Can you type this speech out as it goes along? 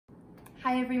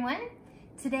Hi everyone.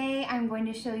 Today I'm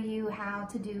going to show you how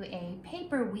to do a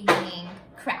paper weaving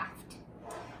craft.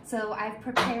 So I've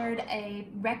prepared a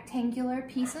rectangular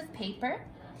piece of paper,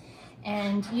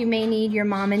 and you may need your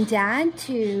mom and dad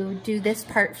to do this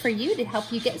part for you to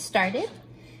help you get started.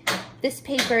 This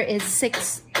paper is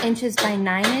 6 inches by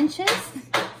 9 inches,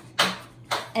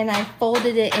 and I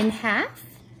folded it in half.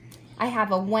 I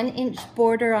have a 1-inch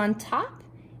border on top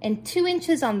and 2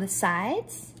 inches on the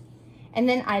sides. And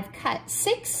then I've cut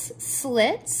 6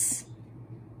 slits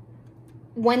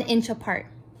 1 inch apart.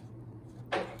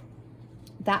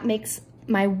 That makes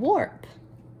my warp.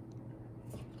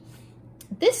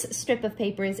 This strip of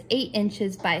paper is 8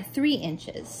 inches by 3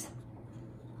 inches.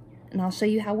 And I'll show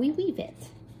you how we weave it.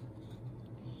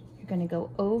 You're gonna go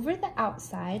over the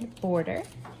outside border,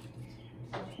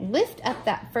 lift up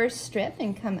that first strip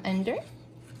and come under.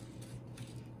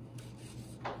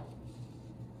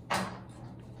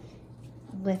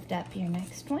 Lift up your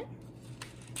next one.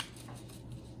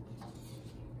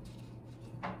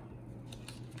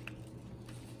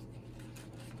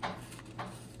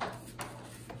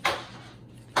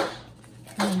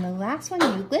 And then the last one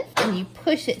you lift and you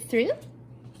push it through.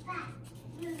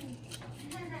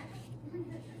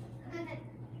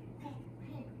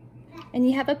 And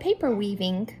you have a paper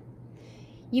weaving.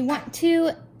 You want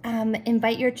to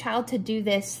invite your child to do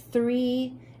this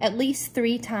at least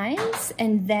 3 times,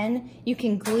 and then you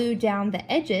can glue down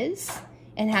the edges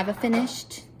and have a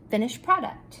finished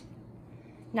product.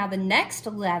 Now the next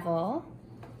level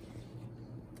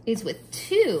is with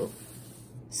 2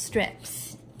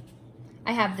 strips.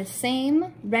 I have the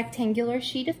same rectangular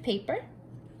sheet of paper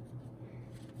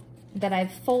that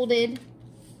I've folded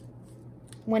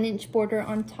 1-inch border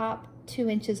on top, 2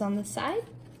 inches on the side,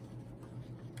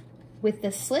 with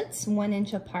the slits 1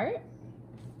 inch apart.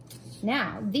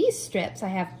 Now, these strips, I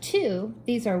have 2.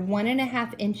 These are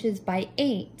 1.5 inches by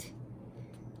 8.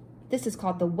 This is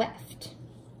called the weft.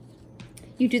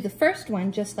 You do the first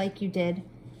one just like you did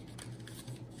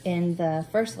in the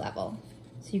first level.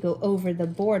 So you go over the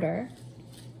border,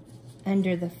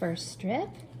 under the first strip.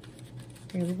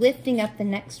 You're lifting up the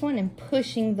next one and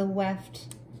pushing the weft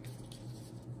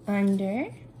under.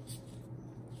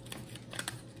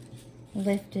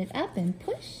 Lift it up and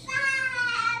push.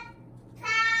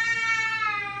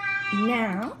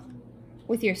 Now,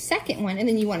 with your second one, and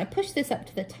then you want to push this up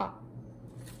to the top.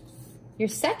 Your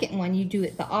second one, you do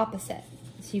it the opposite.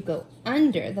 So you go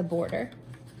under the border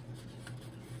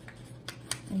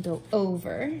and go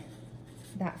over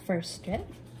that first strip.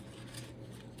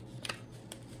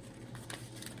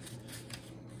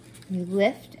 You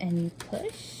lift and you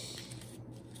push.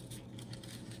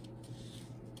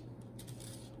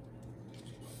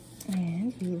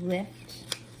 And you lift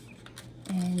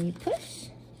and you push.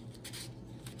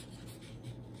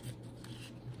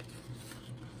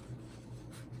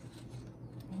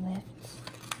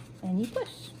 And you push.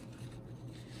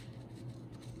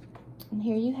 And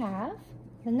here you have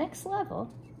the next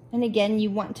level. And again, you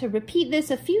want to repeat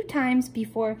this a few times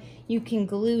before you can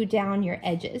glue down your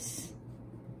edges.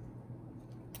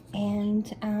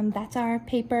 And that's our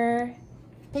paper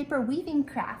weaving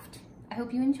craft. I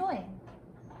hope you enjoy.